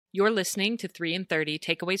You're listening to 3 in 30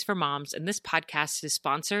 Takeaways for Moms, and this podcast is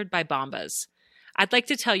sponsored by Bombas. I'd like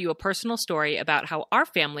to tell you a personal story about how our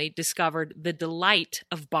family discovered the delight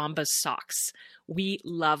of Bombas socks. We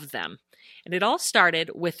love them. And it all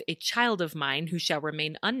started with a child of mine who shall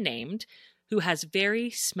remain unnamed, who has very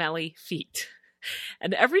smelly feet.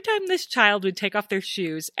 And every time this child would take off their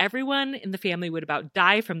shoes, everyone in the family would about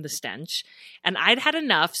die from the stench. And I'd had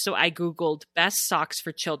enough, so I Googled best socks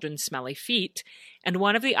for children's smelly feet. And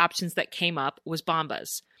one of the options that came up was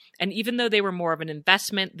Bombas. And even though they were more of an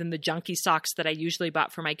investment than the junky socks that I usually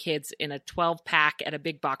bought for my kids in a 12-pack at a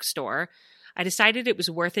big box store, I decided it was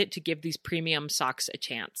worth it to give these premium socks a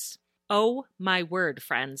chance. Oh my word,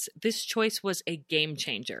 friends, this choice was a game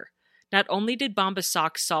changer. Not only did Bombas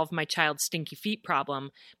socks solve my child's stinky feet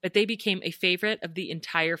problem, but they became a favorite of the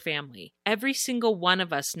entire family. Every single one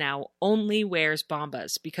of us now only wears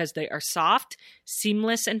Bombas because they are soft,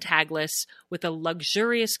 seamless, and tagless with a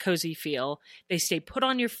luxurious, cozy feel. They stay put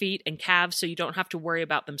on your feet and calves so you don't have to worry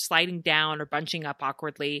about them sliding down or bunching up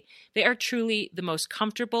awkwardly. They are truly the most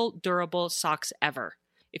comfortable, durable socks ever.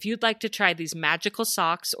 If you'd like to try these magical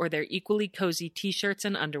socks or their equally cozy t-shirts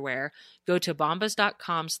and underwear, go to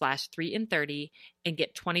bombas.com/3in30 and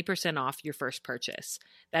get 20% off your first purchase.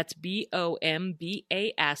 That's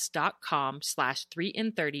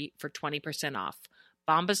bombas.com/3in30 for 20% off.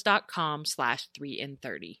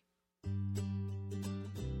 bombas.com/3in30.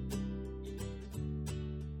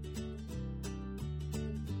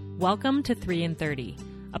 Welcome to 3 in 30,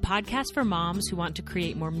 a podcast for moms who want to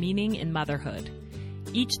create more meaning in motherhood.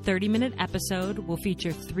 Each 30-minute episode will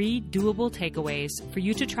feature 3 doable takeaways for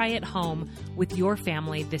you to try at home with your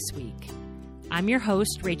family this week. I'm your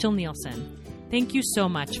host, Rachel Nielsen. Thank you so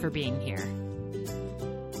much for being here.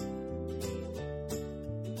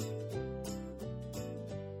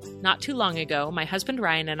 Not too long ago, my husband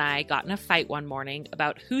Ryan and I got in a fight one morning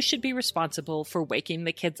about who should be responsible for waking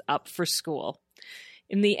the kids up for school.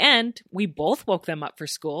 In the end, we both woke them up for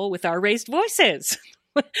school with our raised voices.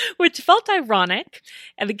 Which felt ironic,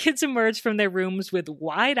 and the kids emerged from their rooms with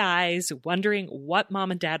wide eyes, wondering what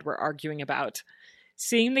mom and dad were arguing about.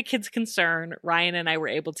 Seeing the kids' concern, Ryan and I were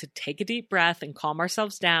able to take a deep breath and calm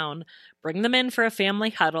ourselves down, bring them in for a family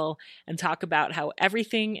huddle, and talk about how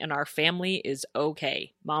everything in our family is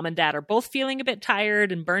okay. Mom and dad are both feeling a bit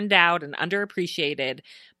tired and burned out and underappreciated,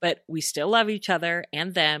 but we still love each other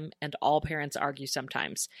and them, and all parents argue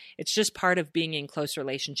sometimes. It's just part of being in close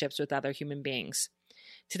relationships with other human beings.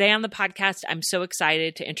 Today on the podcast, I'm so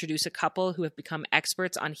excited to introduce a couple who have become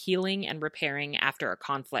experts on healing and repairing after a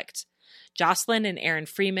conflict. Jocelyn and Aaron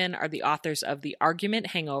Freeman are the authors of The Argument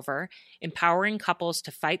Hangover, Empowering Couples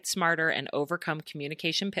to Fight Smarter and Overcome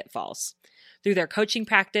Communication Pitfalls. Through their coaching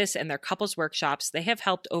practice and their couples workshops, they have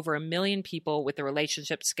helped over 1 million people with the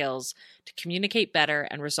relationship skills to communicate better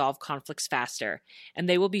and resolve conflicts faster, and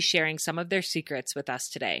they will be sharing some of their secrets with us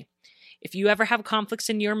today. If you ever have conflicts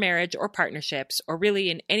in your marriage or partnerships, or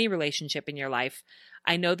really in any relationship in your life,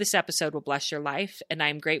 I know this episode will bless your life, and I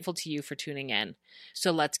am grateful to you for tuning in.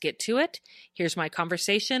 So let's get to it. Here's my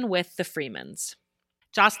conversation with the Freemans.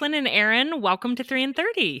 Jocelyn and Aaron, welcome to 3 in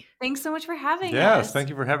 30. Thanks so much for having us. Yes, thank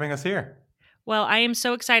you for having us here. Well, I am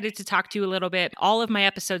so excited to talk to you a little bit. All of my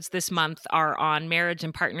episodes this month are on marriage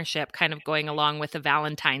and partnership, kind of going along with the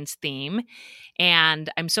Valentine's theme. And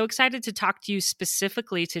I'm so excited to talk to you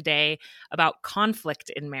specifically today about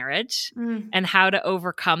conflict in marriage and how to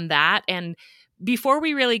overcome that. And before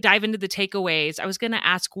we really dive into the takeaways, I was going to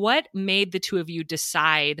ask, what made the two of you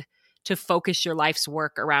decide to focus your life's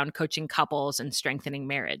work around coaching couples and strengthening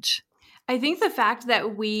marriage? I think the fact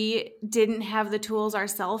that we didn't have the tools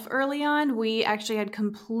ourselves early on, we actually had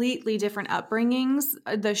completely different upbringings.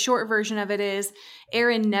 The short version of it is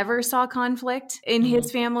Aaron never saw conflict in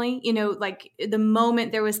his family. You know, like the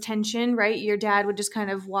moment there was tension, right? Your dad would just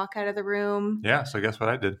kind of walk out of the room. Yeah, so guess what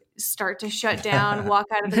I did? Start to shut down, walk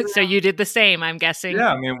out of the room. So you did the same, I'm guessing.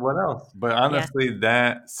 Yeah, I mean, what else? But honestly,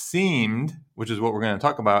 that seemed, which is what we're going to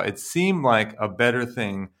talk about, it seemed like a better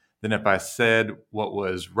thing than if I said what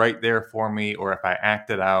was right there for me or if I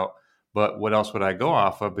acted out. But what else would I go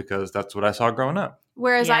off of? Because that's what I saw growing up.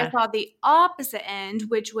 Whereas I saw the opposite end,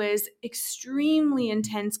 which was extremely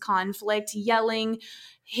intense conflict, yelling,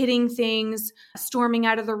 hitting things, storming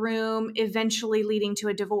out of the room, eventually leading to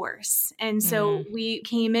a divorce. And so we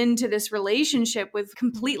came into this relationship with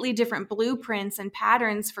completely different blueprints and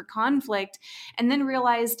patterns for conflict, and then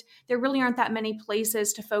realized there really aren't that many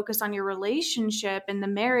places to focus on your relationship and the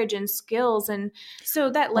marriage and skills. And so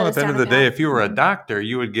that led us down at the end of the day, if you were a doctor,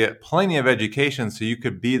 you would get plenty of education so you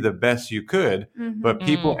could be the best you could. But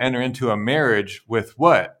people enter into a marriage with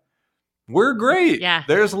what? we're great. Yeah.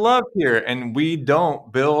 There's love here. And we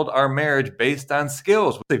don't build our marriage based on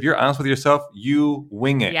skills. If you're honest with yourself, you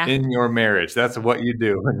wing it in your marriage. That's what you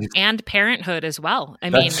do. And parenthood as well. I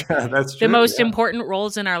mean, that's true, the most important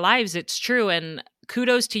roles in our lives, it's true. And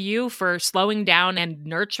kudos to you for slowing down and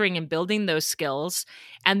nurturing and building those skills.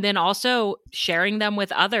 And then also sharing them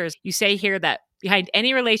with others. You say here that behind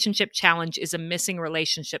any relationship challenge is a missing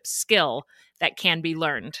relationship skill that can be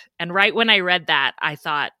learned. And right when I read that, I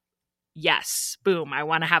thought, yes, boom, I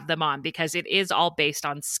want to have them on because it is all based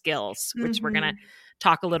on skills, which we're going to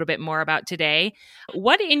talk a little bit more about today.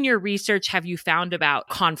 What in your research have you found about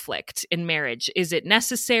conflict in marriage? Is it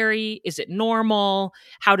necessary? Is it normal?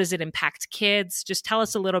 How does it impact kids? Just tell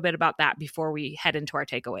us a little bit about that before we head into our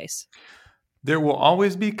takeaways. There will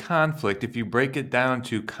always be conflict. If you break it down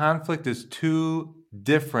to conflict is two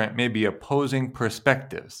different, maybe opposing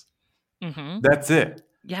perspectives. That's it.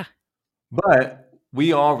 Yeah. But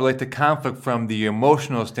we all relate to conflict from the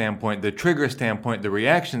emotional standpoint, the trigger standpoint, the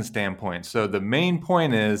reaction standpoint. So the main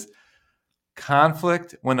point is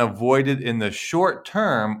conflict, when avoided in the short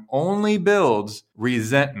term, only builds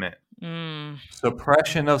resentment,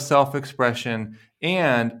 suppression of self-expression,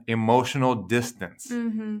 and emotional distance.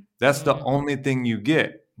 That's the only thing you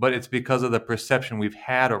get. But it's because of the perception we've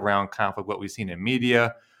had around conflict, what we've seen in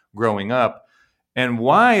media growing up. And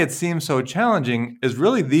why it seems so challenging is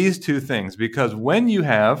really these two things, because when you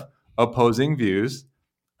have opposing views,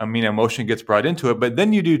 emotion gets brought into it, but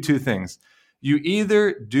then you do two things. You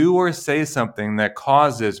either do or say something that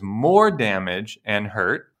causes more damage and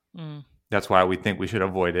hurt. That's why we think we should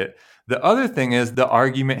avoid it. The other thing is the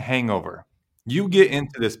argument hangover. You get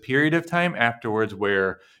into this period of time afterwards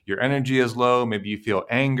where your energy is low, maybe you feel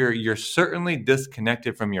anger, you're certainly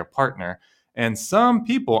disconnected from your partner. And some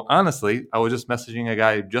people, honestly, I was just messaging a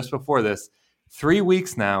guy just before this, 3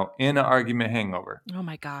 weeks now in an argument hangover. Oh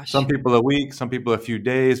my gosh. Some people a week, some people a few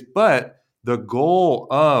days. But the goal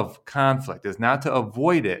of conflict is not to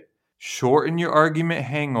avoid it. Shorten your argument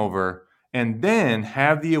hangover and then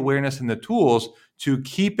have the awareness and the tools to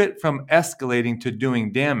keep it from escalating to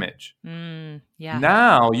doing damage.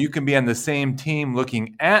 Now you can be on the same team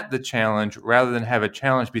looking at the challenge rather than have a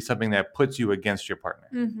challenge be something that puts you against your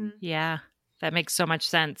partner. Yeah. That makes so much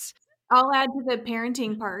sense. I'll add to the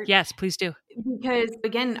parenting part. Yes, please do. Because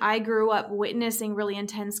again, I grew up witnessing really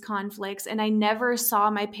intense conflicts and I never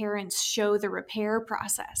saw my parents show the repair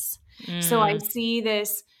process. So I see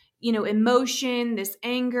this, emotion, this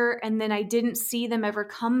anger, and then I didn't see them ever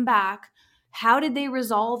come back. How did they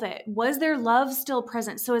resolve it? Was their love still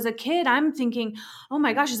present? So as a kid, I'm thinking, oh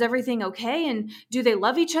my gosh, is everything okay? And do they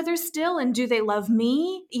love each other still? And do they love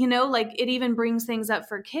me? It even brings things up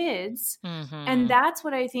for kids. And that's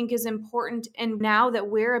what I think is important. And now that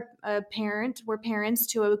we're a parent, we're parents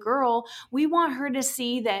to a girl, we want her to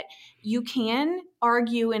see that you can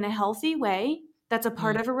argue in a healthy way. That's a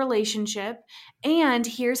part of a relationship. And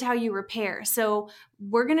here's how you repair. So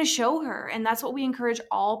we're going to show her. And that's what we encourage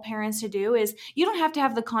all parents to do is you don't have to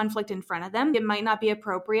have the conflict in front of them. It might not be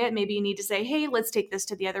appropriate. Maybe you need to say, hey, let's take this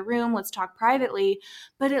to the other room. Let's talk privately.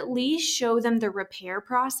 But at least show them the repair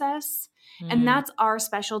process. And that's our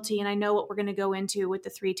specialty. And I know what we're going to go into with the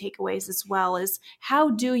 3 takeaways as well is how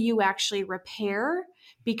do you actually repair?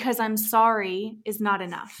 Because I'm sorry is not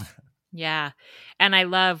enough. Yeah. And I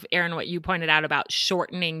love, Aaron, what you pointed out about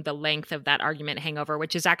shortening the length of that argument hangover,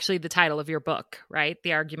 which is actually the title of your book, right?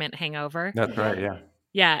 The Argument Hangover. That's right. Yeah.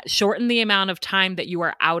 Yeah. Shorten the amount of time that you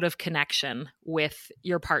are out of connection with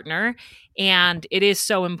your partner. And it is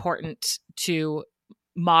so important to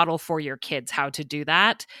model for your kids how to do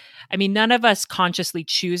that. None of us consciously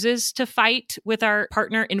chooses to fight with our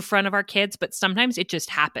partner in front of our kids, but sometimes it just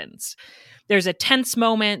happens. There's a tense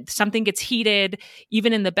moment, something gets heated,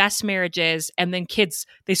 even in the best marriages, and then kids,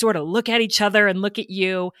 they sort of look at each other and look at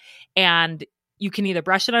you, and you can either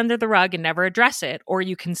brush it under the rug and never address it, or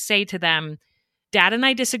you can say to them, Dad and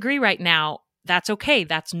I disagree right now. That's okay.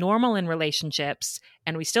 That's normal in relationships,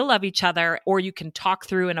 and we still love each other. Or you can talk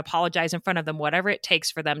through and apologize in front of them, whatever it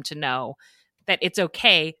takes for them to know that it's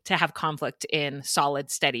okay to have conflict in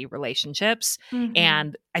solid, steady relationships.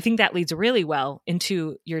 And I think that leads really well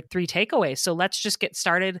into your 3 takeaways. So let's just get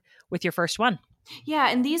started with your first one. Yeah,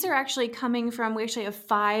 and these are actually coming from, we actually have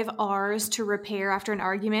 5 R's to repair after an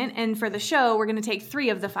argument. And for the show, we're going to take 3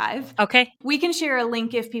 of the 5. Okay. We can share a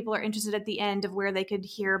link if people are interested at the end of where they could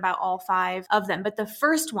hear about all 5 of them. But the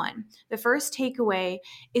first one, the first takeaway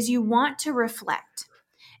is you want to reflect.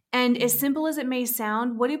 And as simple as it may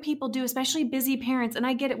sound, what do people do, especially busy parents? And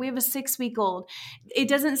I get it. We have a 6-week-old. It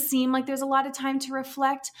doesn't seem like there's a lot of time to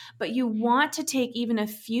reflect, but you want to take even a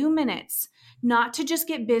few minutes not to just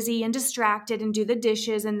get busy and distracted and do the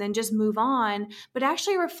dishes and then just move on, but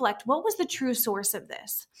actually reflect, what was the true source of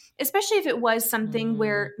this? Especially if it was something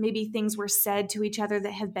where maybe things were said to each other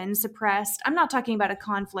that have been suppressed. I'm not talking about a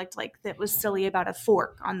conflict like that was silly about a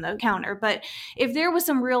fork on the counter, but if there was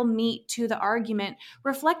some real meat to the argument,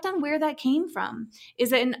 reflect on where that came from.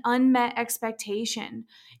 Is it an unmet expectation?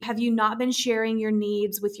 Have you not been sharing your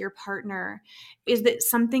needs with your partner? Is it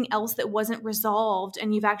something else that wasn't resolved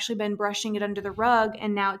and you've actually been brushing it under the rug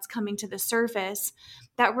and now it's coming to the surface?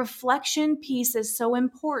 That reflection piece is so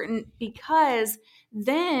important because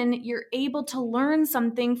then you're able to learn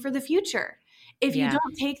something for the future. If you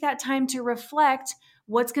don't take that time to reflect,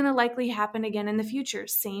 what's going to likely happen again in the future?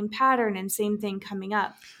 Same pattern and same thing coming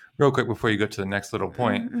up. Real quick before you go to the next little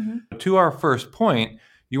point, to our first point,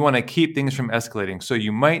 you want to keep things from escalating. So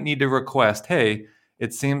you might need to request, hey,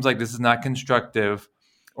 it seems like this is not constructive,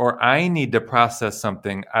 or I need to process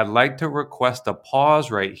something. I'd like to request a pause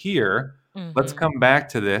right here. Let's come back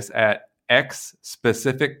to this at X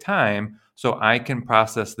specific time so I can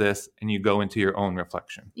process this, and you go into your own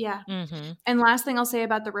reflection. Yeah. And last thing I'll say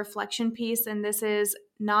about the reflection piece, and this is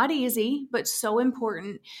not easy, but so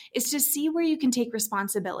important, is to see where you can take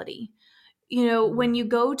responsibility. You know, when you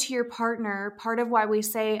go to your partner, part of why we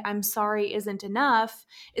say I'm sorry isn't enough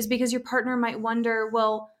is because your partner might wonder,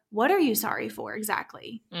 well, what are you sorry for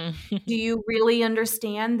exactly? Do you really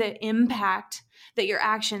understand the impact that your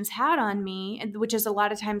actions had on me? And which is a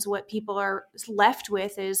lot of times what people are left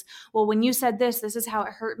with is, well, when you said this is how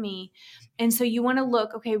it hurt me. And so you want to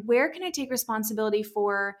look, okay, where can I take responsibility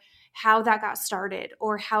for how that got started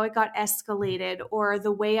or how it got escalated or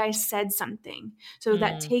the way I said something? So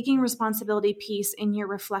that taking responsibility piece in your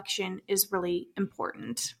reflection is really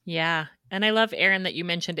important. Yeah. And I love, Aaron, that you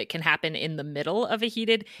mentioned it can happen in the middle of a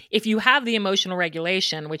heated, if you have the emotional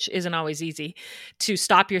regulation, which isn't always easy, to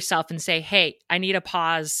stop yourself and say, hey, I need a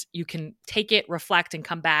pause. You can take it, reflect, and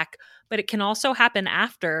come back. But it can also happen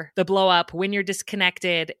after the blow up when you're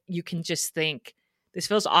disconnected. You can just think, this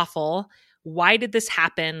feels awful. Why did this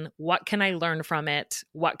happen? What can I learn from it?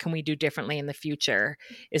 What can we do differently in the future?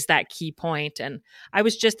 Is that key point. And I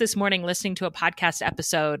was just this morning listening to a podcast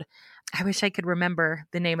episode. I wish I could remember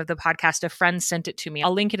the name of the podcast. A friend sent it to me.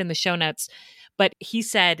 I'll link it in the show notes. But he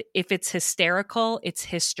said, if it's hysterical, it's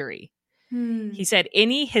history. He said,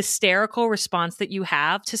 any hysterical response that you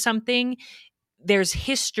have to something, there's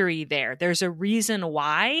history there. There's a reason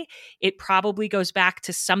why. It probably goes back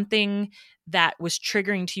to something that was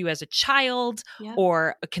triggering to you as a child,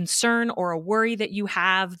 or a concern or a worry that you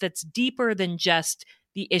have that's deeper than just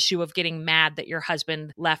the issue of getting mad that your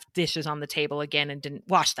husband left dishes on the table again and didn't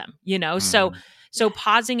wash them, you know? So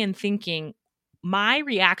pausing and thinking, my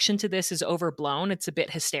reaction to this is overblown. It's a bit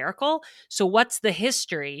hysterical. So what's the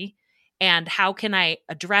history and how can I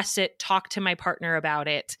address it, talk to my partner about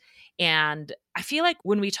it? And I feel like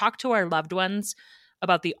when we talk to our loved ones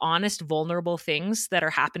about the honest, vulnerable things that are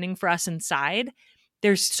happening for us inside,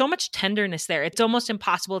 there's so much tenderness there. It's almost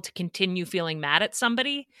impossible to continue feeling mad at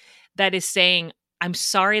somebody that is saying, I'm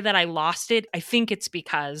sorry that I lost it. I think it's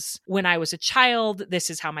because when I was a child,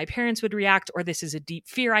 this is how my parents would react, or this is a deep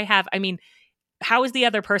fear I have. I mean, how is the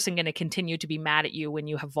other person going to continue to be mad at you when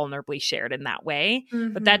you have vulnerably shared in that way?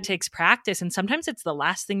 But that takes practice. And sometimes it's the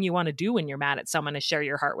last thing you want to do when you're mad at someone is share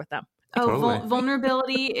your heart with them.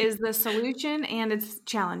 Vulnerability is the solution, and it's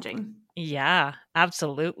challenging. Yeah,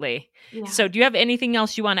 absolutely. Yeah. So do you have anything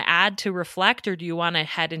else you want to add to reflect, or do you want to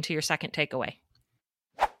head into your second takeaway?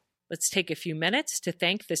 Let's take a few minutes to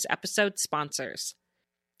thank this episode's sponsors.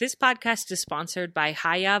 This podcast is sponsored by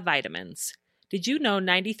Haya Vitamins. Did you know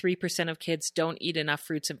 93% of kids don't eat enough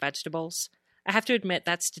fruits and vegetables? I have to admit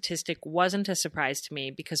that statistic wasn't a surprise to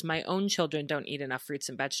me because my own children don't eat enough fruits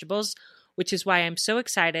and vegetables, which is why I'm so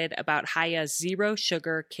excited about Haya's Zero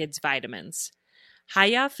Sugar Kids Vitamins.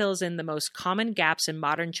 Haya fills in the most common gaps in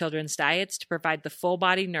modern children's diets to provide the full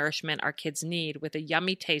body nourishment our kids need with a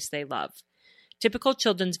yummy taste they love. Typical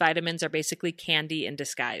children's vitamins are basically candy in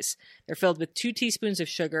disguise. They're filled with 2 teaspoons of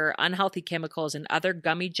sugar, unhealthy chemicals, and other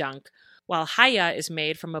gummy junk, while Haya is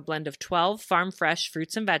made from a blend of 12 farm-fresh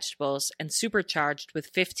fruits and vegetables and supercharged with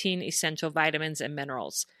 15 essential vitamins and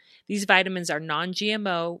minerals. These vitamins are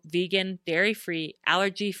non-GMO, vegan, dairy-free,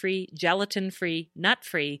 allergy-free, gelatin-free,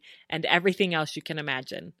 nut-free, and everything else you can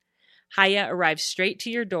imagine. Haya arrives straight to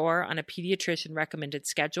your door on a pediatrician-recommended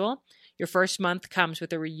schedule. Your first month comes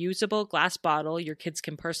with a reusable glass bottle your kids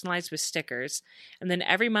can personalize with stickers. And then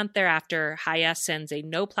every month thereafter, Haya sends a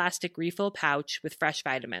no-plastic refill pouch with fresh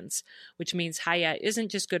vitamins, which means Haya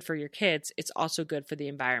isn't just good for your kids, it's also good for the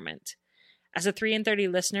environment. As a 3 in 30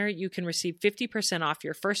 listener, you can receive 50% off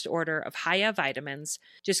your first order of Hiya vitamins.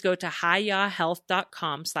 Just go to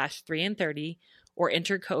hiyahealth.com/3 in 30 or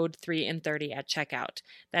enter code 3 in 30 at checkout.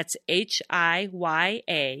 That's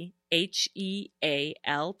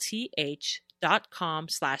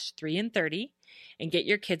hiyahealth.com/3 in 30 and get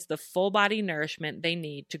your kids the full body nourishment they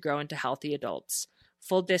need to grow into healthy adults.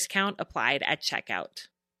 Full discount applied at checkout.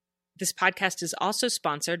 This podcast is also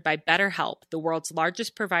sponsored by BetterHelp, the world's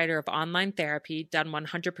largest provider of online therapy done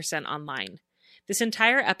 100% online. This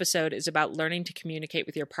entire episode is about learning to communicate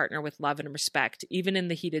with your partner with love and respect, even in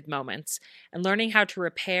the heated moments, and learning how to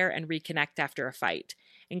repair and reconnect after a fight.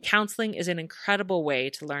 And counseling is an incredible way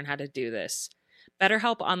to learn how to do this.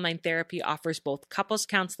 BetterHelp Online Therapy offers both couples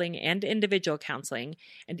counseling and individual counseling,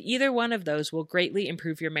 and either one of those will greatly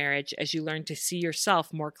improve your marriage as you learn to see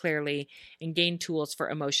yourself more clearly and gain tools for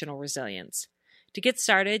emotional resilience. To get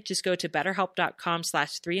started, just go to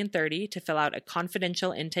betterhelp.com/3 in 30 to fill out a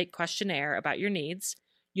confidential intake questionnaire about your needs.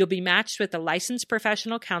 You'll be matched with a licensed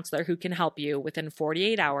professional counselor who can help you within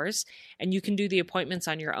 48 hours, and you can do the appointments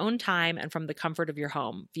on your own time and from the comfort of your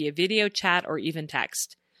home, via video chat or even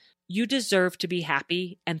text. You deserve to be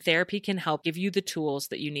happy, and therapy can help give you the tools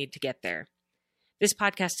that you need to get there. This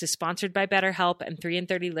podcast is sponsored by BetterHelp, and 3 in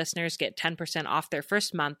 30 listeners get 10% off their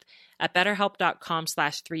first month at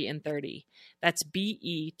betterhelp.com/3 in 30. That's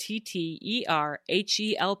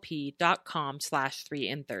BetterHelp.com/3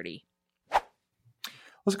 in 30.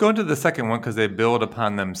 Let's go into the second one because they build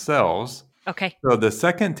upon themselves. Okay. So the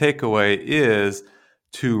second takeaway is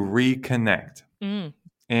to reconnect.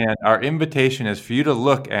 And our invitation is for you to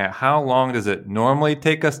look at how long does it normally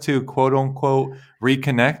take us to quote unquote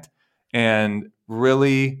reconnect and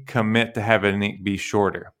really commit to having it be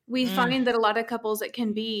shorter. We find that a lot of couples, it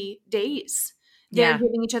can be days. They're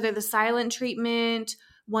giving each other the silent treatment,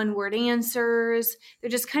 one-word answers. They're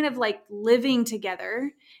just kind of like living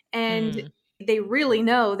together, and they really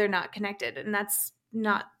know they're not connected, and that's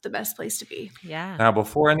not the best place to be. Yeah. Now,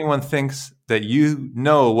 before anyone thinks that you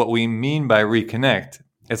know what we mean by reconnect,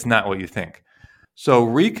 it's not what you think. So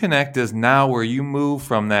reconnect is now where you move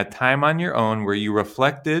from that time on your own where you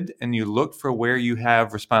reflected and you looked for where you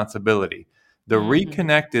have responsibility. The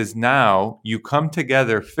reconnect is now you come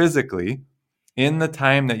together physically in the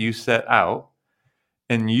time that you set out,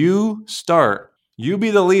 and you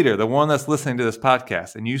be the leader, the one that's listening to this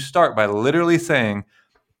podcast, and you start by literally saying,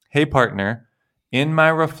 hey, partner, in my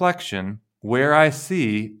reflection, where I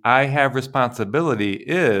see I have responsibility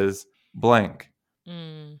is blank.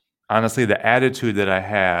 Honestly, the attitude that I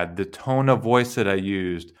had, the tone of voice that I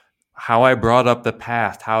used, how I brought up the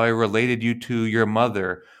past, how I related you to your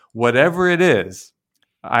mother, whatever it is,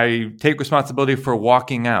 I take responsibility for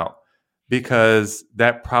walking out because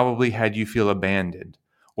that probably had you feel abandoned,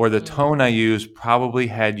 or the tone I used probably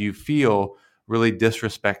had you feel really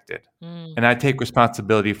disrespected. And I take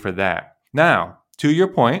responsibility for that. Now, to your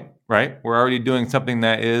point, right? We're already doing something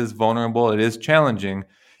that is vulnerable. It is challenging.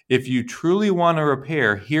 If you truly want to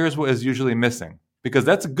repair, here's what is usually missing, because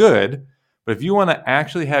that's good. But if you want to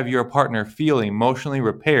actually have your partner feel emotionally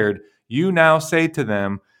repaired, you now say to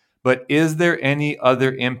them, but is there any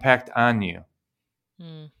other impact on you?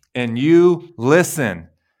 And you listen.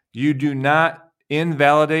 You do not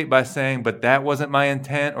invalidate by saying, but that wasn't my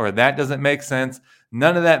intent, or that doesn't make sense.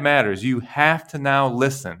 None of that matters. You have to now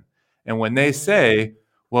listen. And when they say,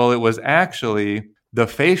 well, it was actually the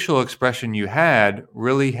facial expression you had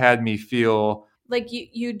really had me feel like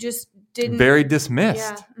you just didn't very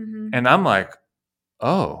dismissed. Yeah. And I'm like,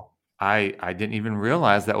 oh, I didn't even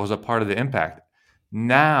realize that was a part of the impact.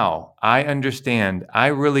 Now I understand. I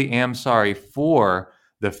really am sorry for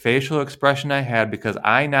the facial expression I had, because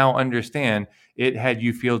I now understand it had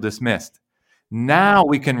you feel dismissed. Now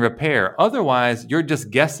we can repair. Otherwise, you're just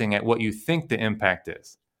guessing at what you think the impact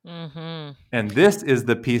is. And this is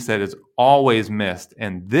the piece that is always missed.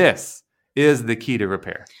 And this is the key to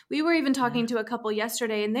repair. We were even talking to a couple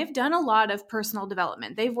yesterday, and they've done a lot of personal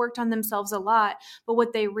development. They've worked on themselves a lot. But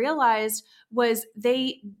what they realized was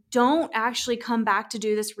they don't actually come back to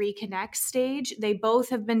do this reconnect stage. They both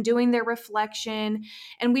have been doing their reflection.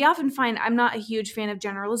 And we often find, I'm not a huge fan of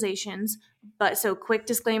generalizations, but so quick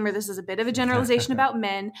disclaimer, this is a bit of a generalization about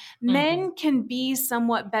men. Men can be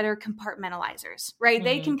somewhat better compartmentalizers, right?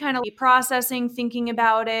 They can kind of be processing, thinking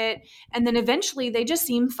about it, and then eventually they just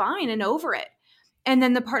seem fine and over it. And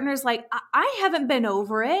then the partner's like, I haven't been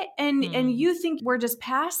over it. And you think we're just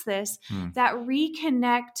past this. That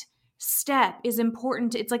reconnect step is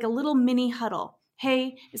important. It's like a little mini huddle.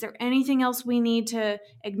 Hey, is there anything else we need to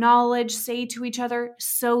acknowledge, say to each other,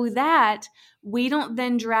 so that we don't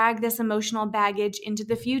then drag this emotional baggage into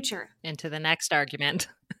the future? Into the next argument.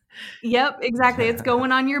 Yep, exactly. It's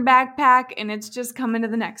going on your backpack and it's just coming to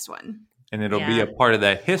the next one. And it'll be a part of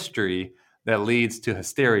that history that leads to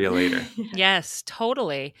hysteria later. Yes,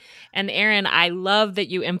 totally. And Aaron, I love that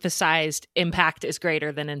you emphasized impact is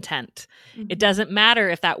greater than intent. Mm-hmm. It doesn't matter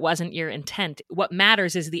if that wasn't your intent. What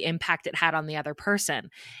matters is the impact it had on the other person.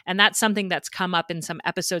 And that's something that's come up in some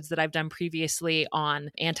episodes that I've done previously on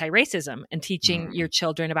anti-racism and teaching your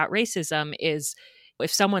children about racism is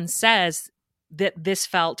if someone says that this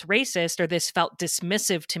felt racist or this felt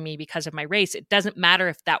dismissive to me because of my race, it doesn't matter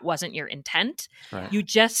if that wasn't your intent. Right. You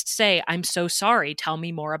just say, I'm so sorry. Tell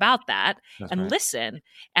me more about that. And listen.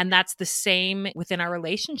 And that's the same within our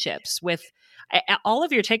relationships with all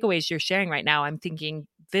of your takeaways you're sharing right now. I'm thinking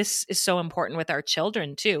this is so important with our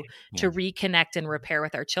children too, to reconnect and repair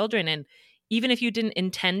with our children. And even if you didn't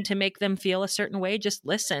intend to make them feel a certain way, just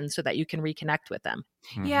listen so that you can reconnect with them.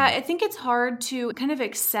 Yeah, I think it's hard to kind of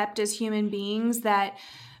accept as human beings that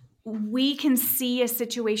we can see a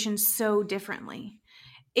situation so differently.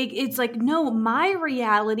 It's like, no, my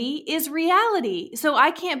reality is reality. So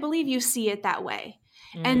I can't believe you see it that way.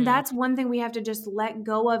 And that's one thing we have to just let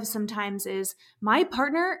go of sometimes is my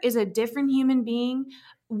partner is a different human being.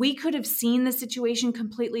 We could have seen the situation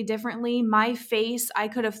completely differently. My face, I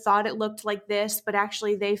could have thought it looked like this, but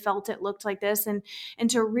actually they felt it looked like this. And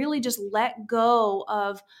to really just let go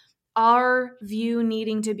of our view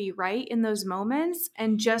needing to be right in those moments.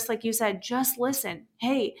 And just like you said, just listen.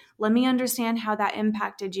 Hey, let me understand how that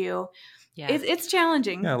impacted you. Yeah. It's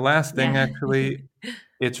challenging. Yeah, last thing, actually,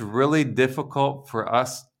 it's really difficult for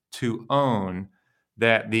us to own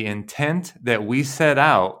that the intent that we set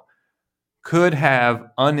out could have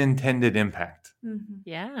unintended impact. Mm-hmm.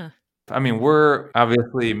 Yeah. I mean, we're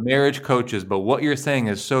obviously marriage coaches, but what you're saying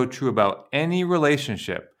is so true about any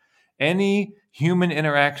relationship, any human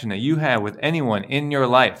interaction that you have with anyone in your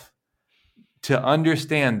life. To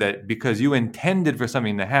understand that because you intended for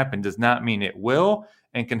something to happen does not mean it will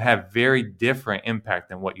and can have very different impact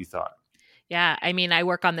than what you thought. Yeah. I mean, I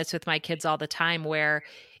work on this with my kids all the time where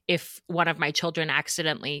if one of my children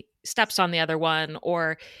accidentally steps on the other one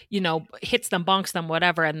or, hits them, bonks them,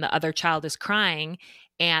 whatever, and the other child is crying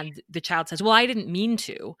and the child says, well, I didn't mean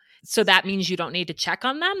to. So that means you don't need to check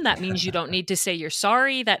on them. That means you don't need to say you're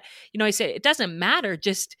sorry. That, I say, it doesn't matter.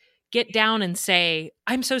 Just get down and say,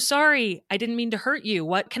 I'm so sorry. I didn't mean to hurt you.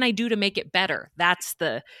 What can I do to make it better? That's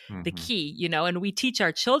the key, and we teach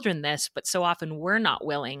our children this, but so often we're not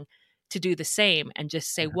willing to do the same and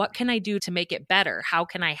just say, what can I do to make it better? How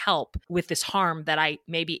can I help with this harm that I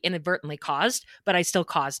maybe inadvertently caused, but I still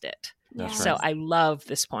caused it? That's so I love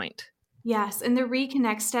this point. Yes. And the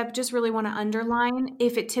reconnect step, just really want to underline,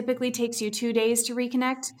 if it typically takes you 2 days to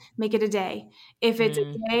reconnect, make it a day. If it's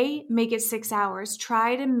a day, make it 6 hours.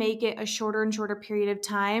 Try to make it a shorter and shorter period of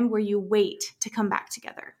time where you wait to come back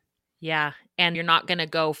together. Yeah. And you're not going to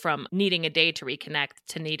go from needing a day to reconnect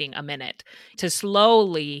to needing a minute to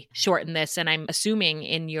slowly shorten this. And I'm assuming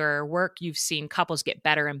in your work, you've seen couples get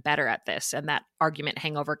better and better at this. And that argument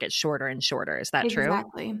hangover gets shorter and shorter. Is that true?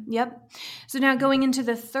 Exactly. Yep. So now going into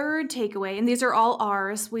the third takeaway, and these are all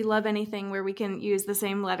R's. We love anything where we can use the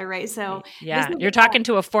same letter, right? So yeah, you're talking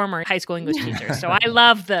to a former high school English teacher. So I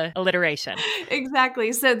love the alliteration.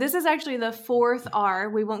 Exactly. So this is actually the fourth R.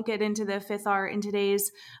 We won't get into the fifth R in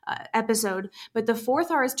today's episode, but the fourth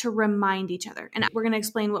R is to remind each other. And we're going to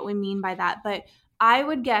explain what we mean by that. But I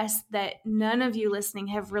would guess that none of you listening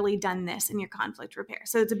have really done this in your conflict repair.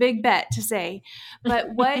 So it's a big bet to say. But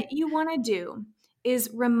what you want to do is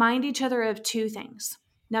remind each other of two things.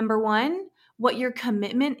 Number one, what your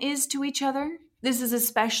commitment is to each other. This is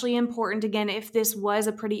especially important, again, if this was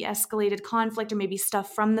a pretty escalated conflict or maybe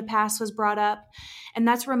stuff from the past was brought up. And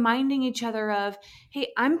that's reminding each other of,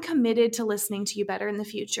 hey, I'm committed to listening to you better in the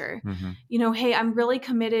future. Mm-hmm. Hey, I'm really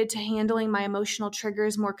committed to handling my emotional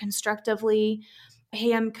triggers more constructively.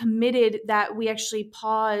 Hey, I'm committed that we actually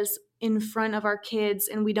pause in front of our kids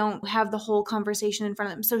and we don't have the whole conversation in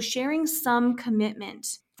front of them. So sharing some commitment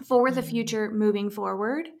for the future moving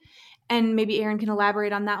forward. And maybe Aaron can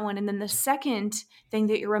elaborate on that one. And then the second thing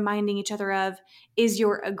that you're reminding each other of is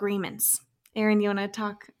your agreements. Aaron, you want to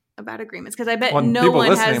talk about agreements? Because I bet no people one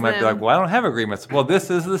listening has might them. be like, well, I don't have agreements. Well, this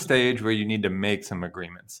is the stage where you need to make some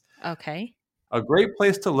agreements. Okay. A great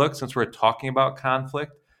place to look, since we're talking about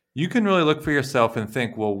conflict, you can really look for yourself and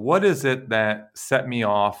think, well, what is it that set me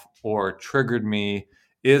off or triggered me?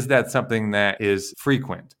 Is that something that is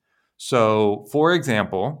frequent? So, for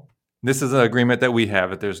example, this is an agreement that we have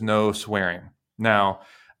that there's no swearing. Now,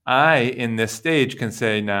 I, in this stage, can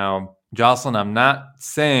say now, Jocelyn, I'm not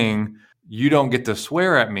saying you don't get to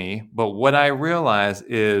swear at me, but what I realize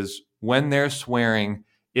is when they're swearing,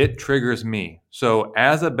 it triggers me. So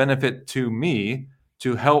as a benefit to me,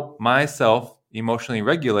 to help myself emotionally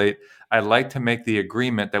regulate, I'd like to make the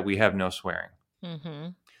agreement that we have no swearing. Mm-hmm.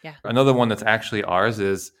 Yeah. Another one that's actually ours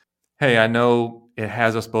is, hey, I know it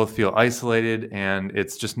has us both feel isolated and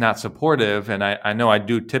it's just not supportive. And I know I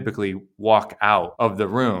do typically walk out of the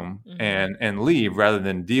room and leave rather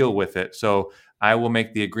than deal with it. So I will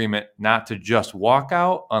make the agreement not to just walk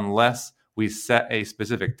out unless we set a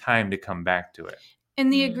specific time to come back to it.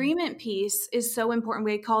 And the agreement piece is so important.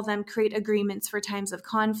 We call them create agreements for times of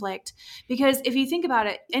conflict. Because if you think about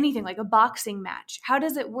it, anything like a boxing match, how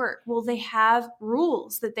does it work? Well, they have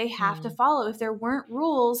rules that they have to follow. If there weren't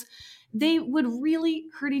rules, they would really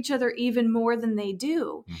hurt each other even more than they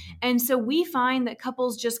do. And so we find that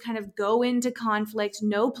couples just kind of go into conflict,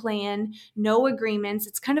 no plan, no agreements.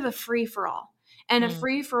 It's kind of a free-for-all. And a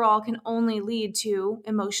free-for-all can only lead to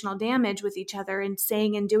emotional damage with each other and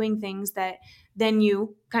saying and doing things that then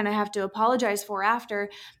you kind of have to apologize for after.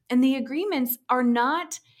 And the agreements are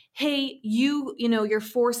not, hey, you're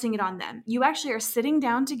forcing it on them. You actually are sitting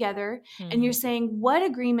down together and you're saying, what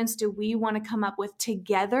agreements do we want to come up with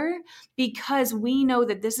together? Because we know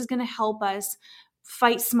that this is going to help us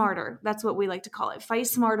fight smarter. That's what we like to call it. Fight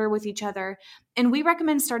smarter with each other. And we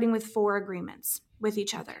recommend starting with 4 agreements with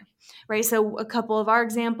each other, right? So a couple of our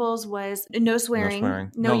examples was no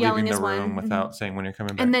swearing, no yelling leaving is the room one. without saying when you're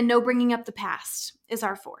coming back. And then no bringing up the past is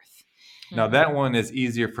our 4th. Now that one is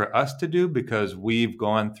easier for us to do because we've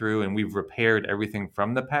gone through and we've repaired everything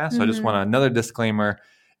from the past. So I just want another disclaimer.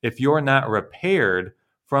 If you're not repaired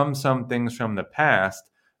from some things from the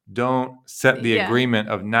past, don't set the agreement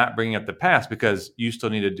of not bringing up the past because you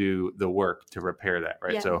still need to do the work to repair that,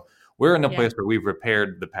 right? So we're in a place where we've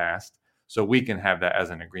repaired the past. So we can have that as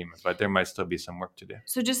an agreement, but there might still be some work to do.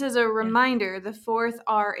 So just as a reminder, the 4th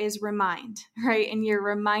R is remind, right? And you're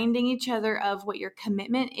reminding each other of what your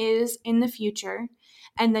commitment is in the future.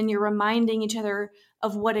 And then you're reminding each other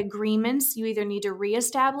of what agreements you either need to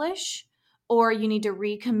reestablish or you need to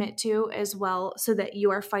recommit to as well so that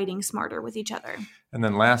you are fighting smarter with each other. And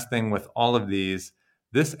then last thing with all of these,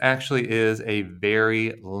 this actually is a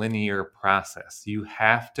very linear process. You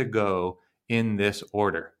have to go in this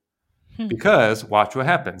order. Because watch what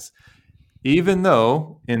happens. Even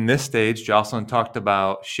though in this stage, Jocelyn talked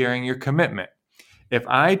about sharing your commitment. If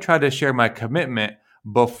I try to share my commitment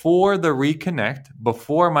before the reconnect,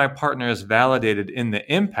 before my partner is validated in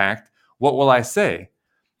the impact, what will I say?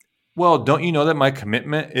 Well, don't you know that my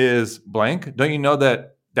commitment is blank? Don't you know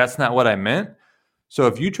that that's not what I meant? So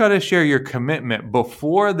if you try to share your commitment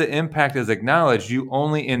before the impact is acknowledged, you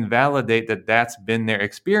only invalidate that that's been their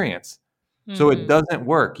experience. So it doesn't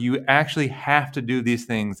work. You actually have to do these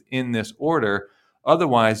things in this order.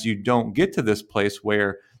 Otherwise, you don't get to this place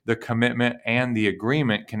where the commitment and the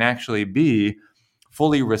agreement can actually be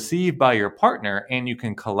fully received by your partner and you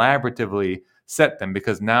can collaboratively set them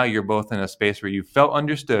because now you're both in a space where you felt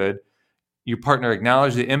understood, your partner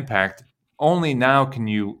acknowledged the impact. Only now can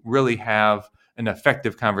you really have an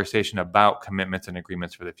effective conversation about commitments and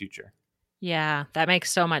agreements for the future. Yeah, that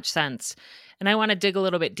makes so much sense. And I want to dig a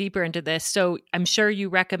little bit deeper into this. So I'm sure you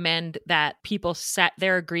recommend that people set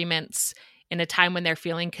their agreements in a time when they're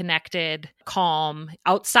feeling connected, calm,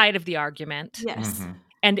 outside of the argument. Yes.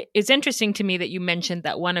 And it's interesting to me that you mentioned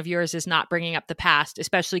that one of yours is not bringing up the past,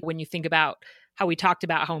 especially when you think about how we talked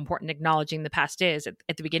about how important acknowledging the past is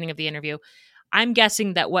at the beginning of the interview. I'm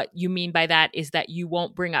guessing that what you mean by that is that you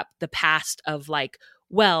won't bring up the past of like,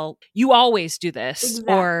 well, you always do this,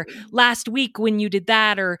 or last week when you did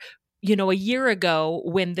that, or, a year ago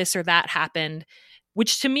when this or that happened,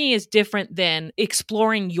 which to me is different than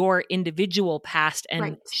exploring your individual past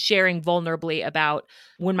and sharing vulnerably about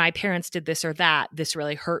when my parents did this or that, this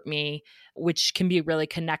really hurt me, which can be really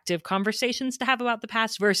connective conversations to have about the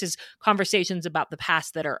past versus conversations about the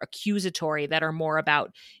past that are accusatory, that are more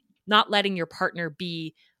about not letting your partner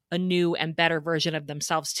be a new and better version of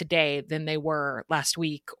themselves today than they were last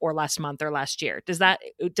week or last month or last year. Does that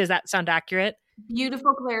sound accurate?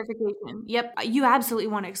 Beautiful clarification. Yep. You absolutely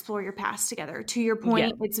want to explore your past together. To your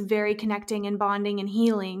point, it's very connecting and bonding and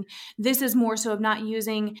healing. This is more so of not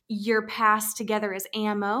using your past together as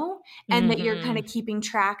ammo and that you're kind of keeping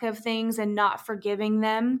track of things and not forgiving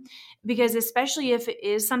them. Because especially if it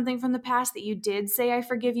is something from the past that you did say, I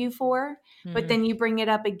forgive you for, but then you bring it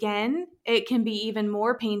up again, it can be even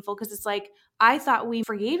more painful because it's like, I thought we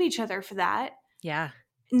forgave each other for that. Yeah.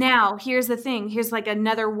 Now, here's the thing. Here's like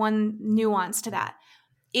another one nuance to that.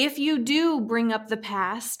 If you do bring up the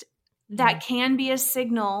past, that can be a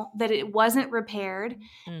signal that it wasn't repaired.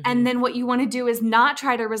 Mm-hmm. And then what you want to do is not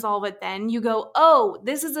try to resolve it then. You go, oh,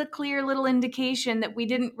 this is a clear little indication that we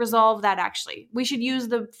didn't resolve that actually. We should use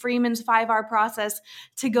the Freeman's 5R process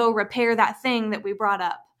to go repair that thing that we brought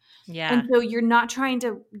up. Yeah. And so you're not trying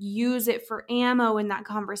to use it for ammo in that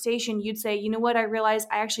conversation. You'd say, you know what, I realize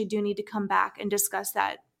I actually do need to come back and discuss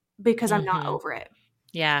that because I'm not over it.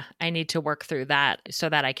 Yeah, I need to work through that so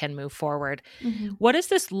that I can move forward. Mm-hmm. What does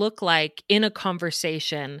this look like in a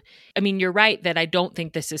conversation? I mean, you're right that I don't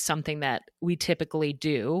think this is something that we typically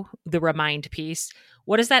do, the remind piece.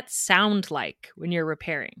 What does that sound like when you're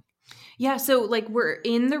repairing? Yeah, so like we're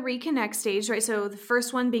in the reconnect stage, right? So the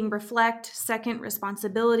first one being reflect, second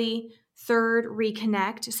responsibility, third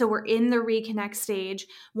reconnect. So we're in the reconnect stage.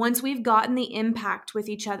 Once we've gotten the impact with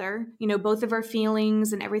each other, you know, both of our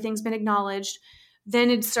feelings and everything's been acknowledged,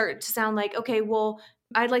 then it'd start to sound like, okay, well,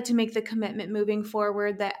 I'd like to make the commitment moving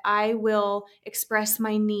forward that I will express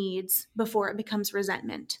my needs before it becomes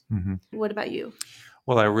resentment. Mm-hmm. What about you?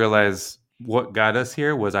 Well, I realized what got us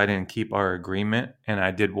here was I didn't keep our agreement, and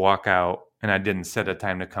I did walk out, and I didn't set a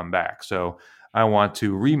time to come back. So I want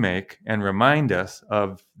to remake and remind us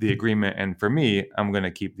of the agreement. And for me, I'm going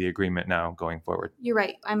to keep the agreement now going forward. You're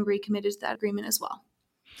right. I'm recommitted to that agreement as well.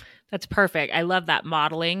 That's perfect. I love that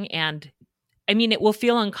modeling. And I mean, it will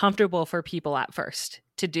feel uncomfortable for people at first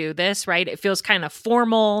to do this, right? It feels kind of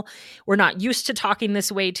formal. We're not used to talking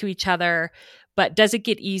this way to each other. But does it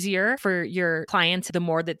get easier for your clients the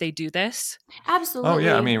more that they do this? Absolutely. Oh,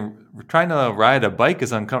 yeah. I mean, trying to ride a bike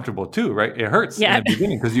is uncomfortable too, right? It hurts in the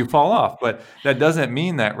beginning because you fall off. But that doesn't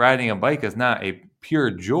mean that riding a bike is not a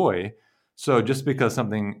pure joy. So just because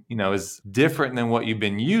something, you know, is different than what you've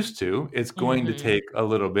been used to, it's going to take a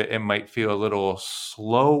little bit. It might feel a little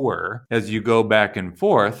slower as you go back and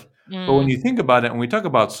forth. But when you think about it, when we talk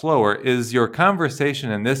about slower, is your conversation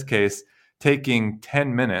in this case taking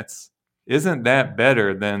 10 minutes? Isn't that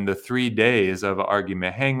better than the 3 days of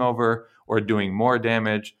argument hangover or doing more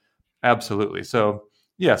damage? Absolutely. So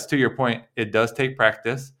yes, to your point, it does take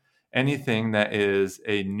practice. Anything that is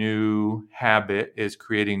a new habit is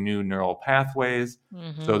creating new neural pathways.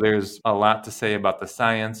 So there's a lot to say about the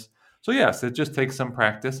science. So yes, it just takes some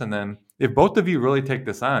practice. And then if both of you really take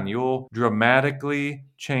this on, you'll dramatically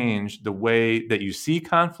change the way that you see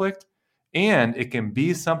conflict. And it can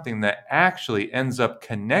be something that actually ends up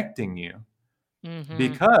connecting you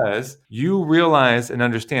because you realize and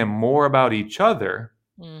understand more about each other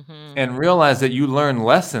and realize that you learn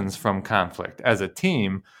lessons from conflict as a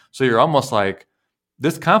team. So you're almost like,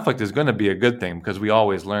 this conflict is going to be a good thing because we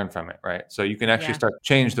always learn from it, right? So you can actually start to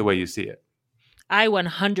change the way you see it. I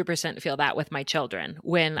 100% feel that with my children.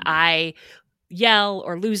 When I yell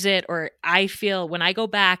or lose it, or I feel when I go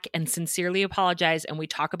back and sincerely apologize and we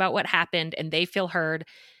talk about what happened and they feel heard,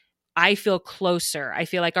 I feel closer. I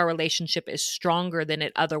feel like our relationship is stronger than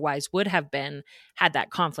it otherwise would have been had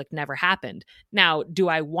that conflict never happened. Now, do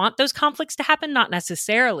I want those conflicts to happen? Not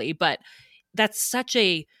necessarily, but that's such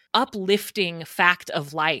a uplifting fact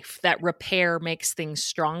of life that repair makes things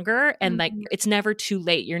stronger. And like, it's never too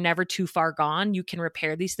late. You're never too far gone. You can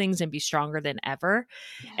repair these things and be stronger than ever.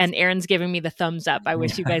 Yes. And Aaron's giving me the thumbs up. I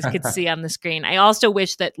wish you guys could see on the screen. I also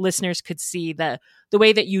wish that listeners could see the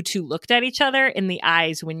way that you two looked at each other in the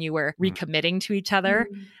eyes when you were recommitting to each other.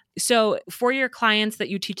 So for your clients that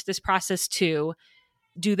you teach this process to,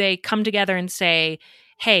 do they come together and say,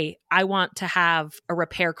 hey, I want to have a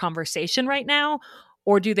repair conversation right now?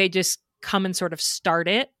 Or do they just come and sort of start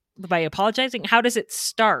it by apologizing? How does it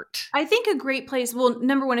start? I think a great place, well,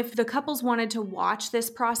 number one, if the couples wanted to watch this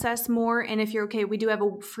process more, and if you're okay, we do have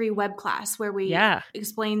a free web class where we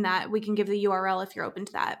explain that. We can give the URL if you're open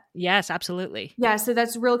to that. Yes, absolutely. Yeah, so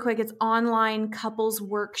that's real quick. It's online couples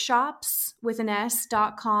workshops with an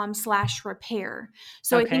s.com/repair.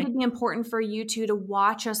 So I think it'd be important for you two to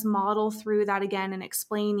watch us model through that again and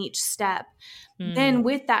explain each step. Then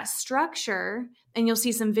with that structure, and you'll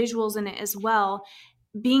see some visuals in it as well,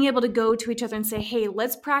 being able to go to each other and say, hey,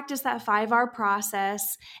 let's practice that 5R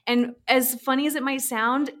process. And as funny as it might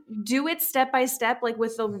sound, do it step by step, like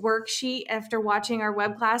with the worksheet after watching our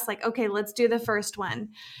web class, like, okay, let's do the first one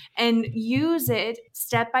and use it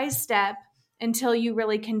step by step until you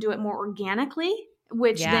really can do it more organically,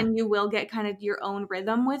 which then you will get kind of your own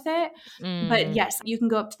rhythm with it. But yes, you can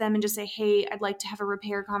go up to them and just say, hey, I'd like to have a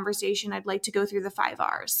repair conversation. I'd like to go through the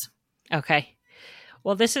 5Rs. Okay.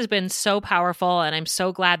 Well, this has been so powerful, and I'm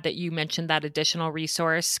so glad that you mentioned that additional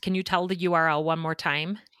resource. Can you tell the URL one more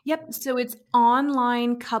time? Yep. So it's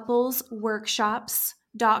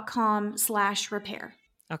onlinecouplesworkshops.com/repair.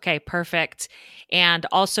 Okay, perfect. And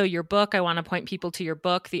also your book, I want to point people to your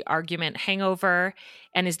book, The Argument Hangover.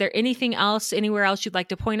 And is there anything else, anywhere else you'd like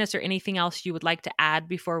to point us or anything else you would like to add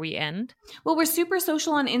before we end? Well, we're super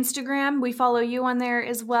social on Instagram. We follow you on there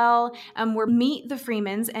as well. We're Meet the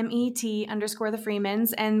Freemans, MET_the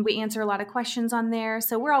Freemans, and we answer a lot of questions on there.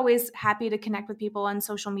 So we're always happy to connect with people on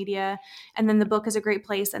social media. And then the book is a great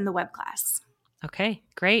place and the web class. Okay,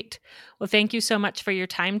 great. Well, thank you so much for your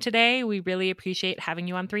time today. We really appreciate having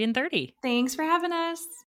you on 3 in 30. Thanks for having us.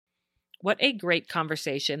 What a great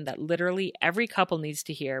conversation that literally every couple needs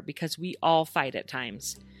to hear because we all fight at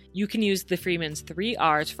times. You can use the Freeman's 3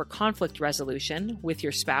 R's for conflict resolution with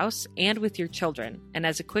your spouse and with your children. And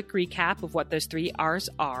as a quick recap of what those 3 R's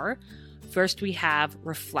are, first we have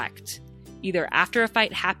reflect. Either after a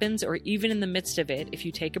fight happens or even in the midst of it, if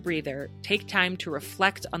you take a breather, take time to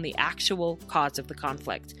reflect on the actual cause of the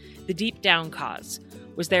conflict, the deep down cause.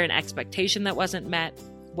 Was there an expectation that wasn't met?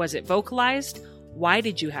 Was it vocalized? Why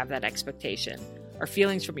did you have that expectation? Are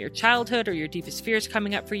feelings from your childhood or your deepest fears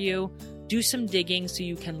coming up for you? Do some digging so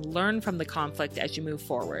you can learn from the conflict as you move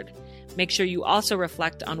forward. Make sure you also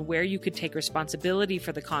reflect on where you could take responsibility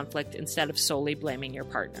for the conflict instead of solely blaming your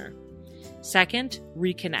partner. Second,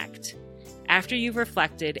 reconnect. After you've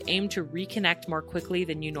reflected, aim to reconnect more quickly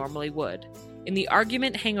than you normally would. In the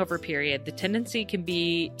argument hangover period, the tendency can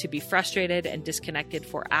be to be frustrated and disconnected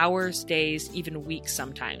for hours, days, even weeks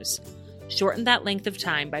sometimes. Shorten that length of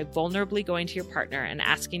time by vulnerably going to your partner and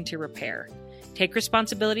asking to repair. Take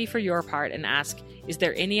responsibility for your part and ask, is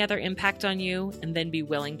there any other impact on you? And then be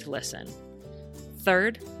willing to listen.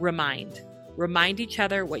 Third, remind. Remind each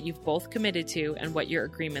other what you've both committed to and what your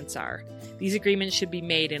agreements are. These agreements should be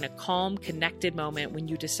made in a calm, connected moment when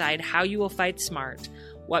you decide how you will fight smart,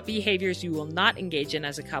 what behaviors you will not engage in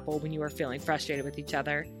as a couple when you are feeling frustrated with each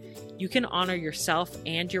other. You can honor yourself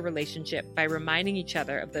and your relationship by reminding each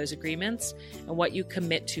other of those agreements and what you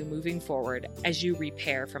commit to moving forward as you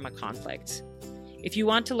repair from a conflict. If you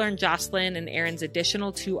want to learn Jocelyn and Aaron's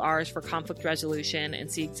additional 2 R's for conflict resolution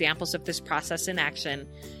and see examples of this process in action,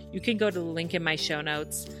 you can go to the link in my show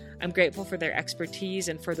notes. I'm grateful for their expertise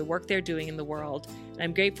and for the work they're doing in the world. And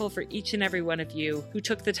I'm grateful for each and every one of you who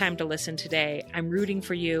took the time to listen today. I'm rooting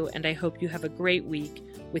for you, and I hope you have a great week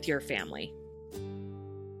with your family.